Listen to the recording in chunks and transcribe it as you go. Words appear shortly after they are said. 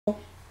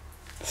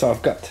So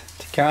I've got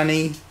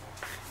Tikani.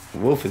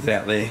 Wolf is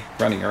out there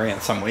running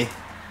around somewhere.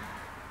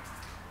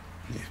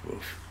 There's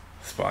Wolf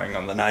spying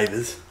on the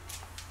neighbours.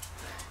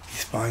 He's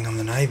spying on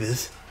the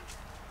neighbours.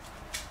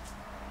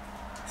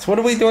 So what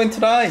are we doing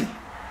today?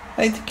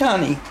 Hey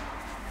Tikani.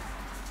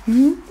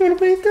 What are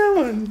we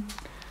doing?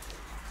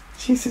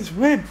 She says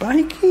we're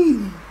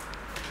baking.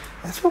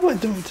 That's what we're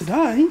doing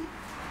today.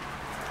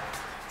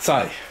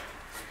 So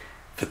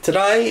for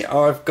today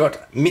I've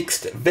got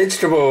mixed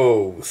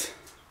vegetables.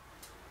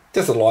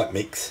 Just a light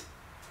mix.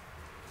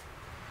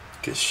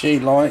 Because she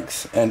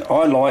likes and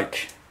I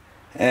like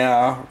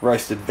our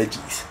roasted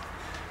veggies.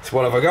 So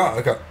what have I got?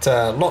 I've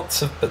got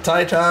lots of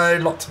potato,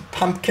 lots of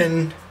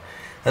pumpkin,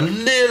 a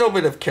little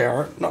bit of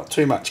carrot, not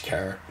too much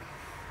carrot.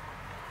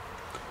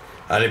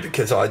 Only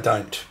because I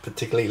don't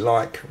particularly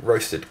like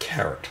roasted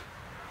carrot.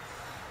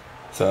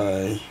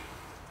 So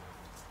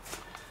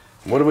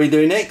what do we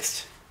do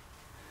next?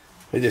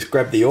 We just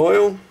grab the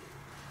oil.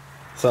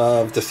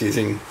 So I'm just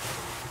using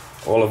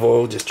olive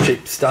oil, just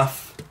cheap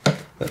stuff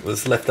that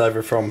was left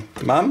over from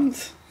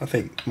Mum's. I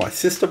think my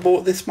sister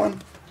bought this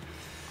one.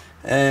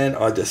 And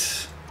I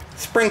just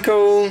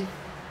sprinkle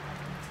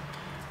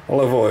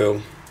olive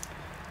oil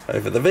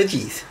over the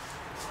veggies.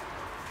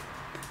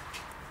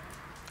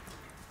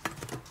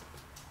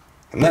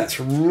 And that's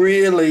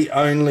really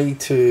only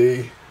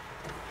to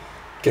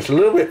get a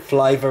little bit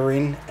flavour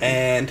in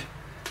and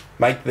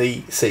make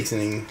the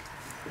seasoning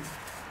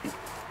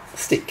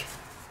stick.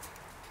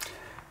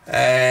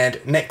 And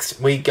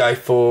next we go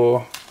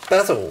for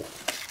basil.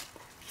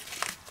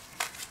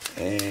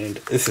 And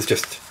this is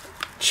just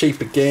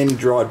cheap again,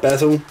 dried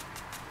basil.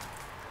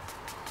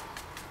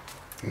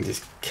 And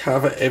just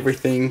cover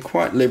everything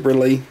quite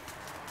liberally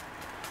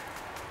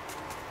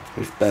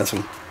with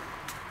basil.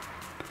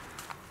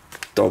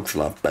 Dogs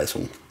love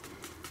basil.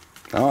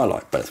 I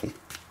like basil.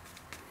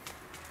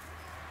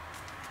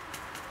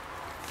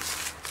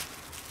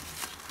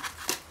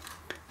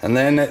 And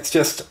then it's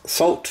just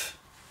salt,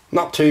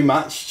 not too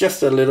much,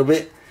 just a little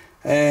bit,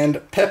 and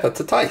pepper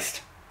to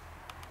taste.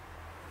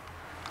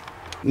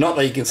 Not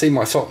that you can see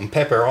my salt and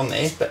pepper on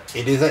there, but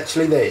it is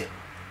actually there.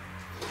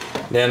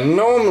 Now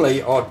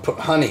normally I'd put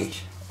honey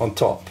on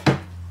top,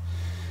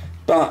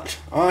 but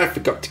I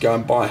forgot to go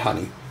and buy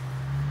honey.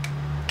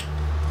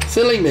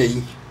 Silly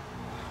me.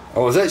 I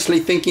was actually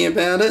thinking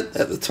about it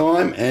at the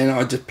time and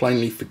I just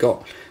plainly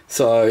forgot.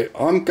 So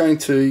I'm going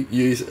to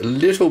use a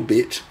little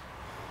bit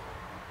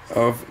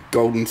of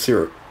golden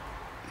syrup.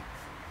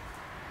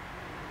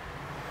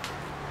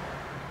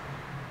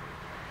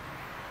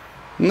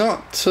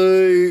 Not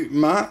too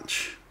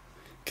much,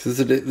 because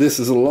this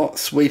is a lot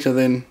sweeter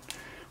than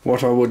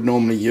what I would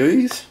normally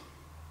use.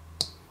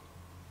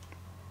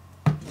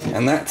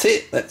 And that's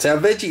it. That's our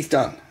veggies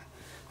done.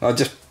 I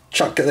just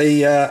chuck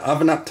the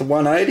oven up to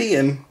 180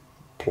 and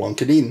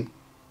plonk it in.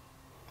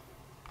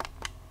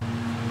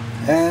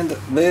 And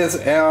there's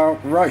our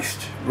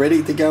roast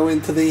ready to go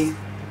into the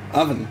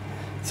oven.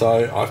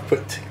 So I've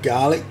put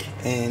garlic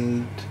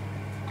and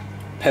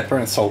pepper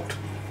and salt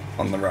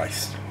on the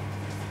roast.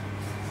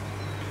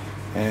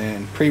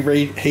 And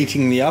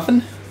preheating the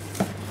oven.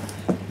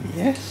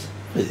 Yes.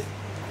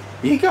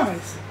 You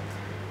guys,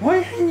 why are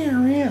you hanging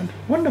around?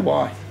 Wonder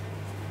why.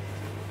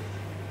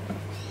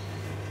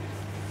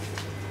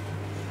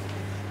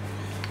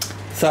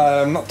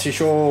 So I'm not too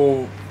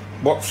sure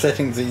what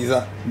settings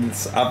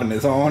this oven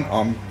is on.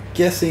 I'm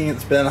guessing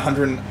it's about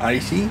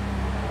 180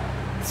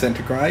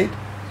 centigrade.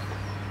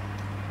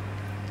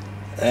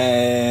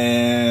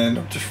 And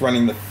I'm just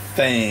running the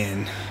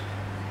fan.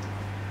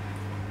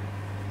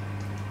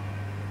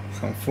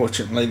 So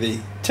unfortunately the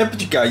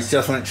temperature gauge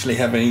doesn't actually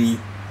have any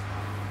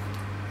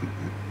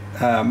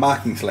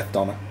markings left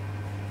on it.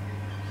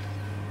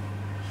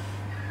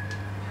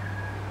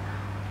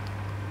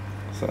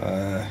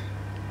 So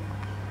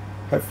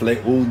hopefully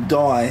it will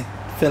die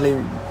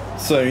fairly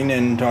soon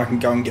and I can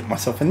go and get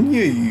myself a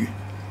new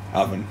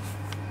oven.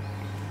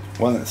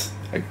 One that's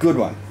a good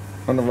one,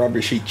 not a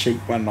rubbishy cheap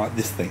one like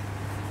this thing.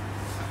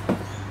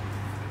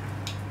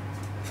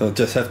 So I'll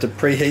just have to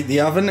preheat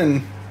the oven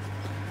and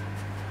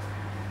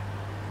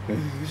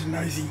there's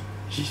nosy.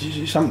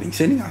 Something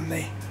sitting on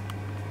there.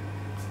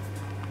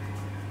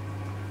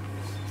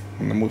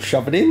 And then we'll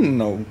shove it in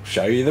and I'll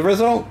show you the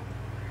result.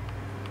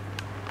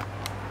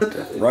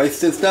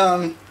 Roast is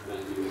done.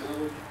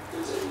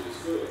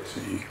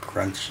 See,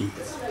 crunchy.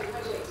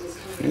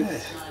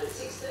 Yeah.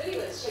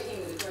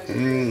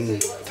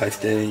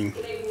 Tasty.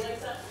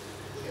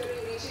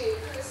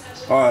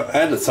 Oh, I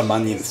added some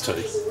onions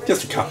too.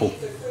 Just a couple.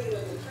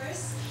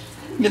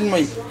 Didn't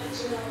we?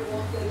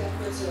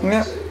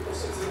 Yeah.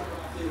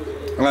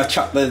 And I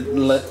chucked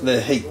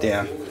the heat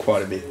down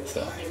quite a bit.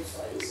 So.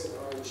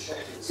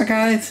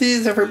 Okay,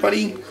 cheers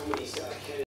everybody.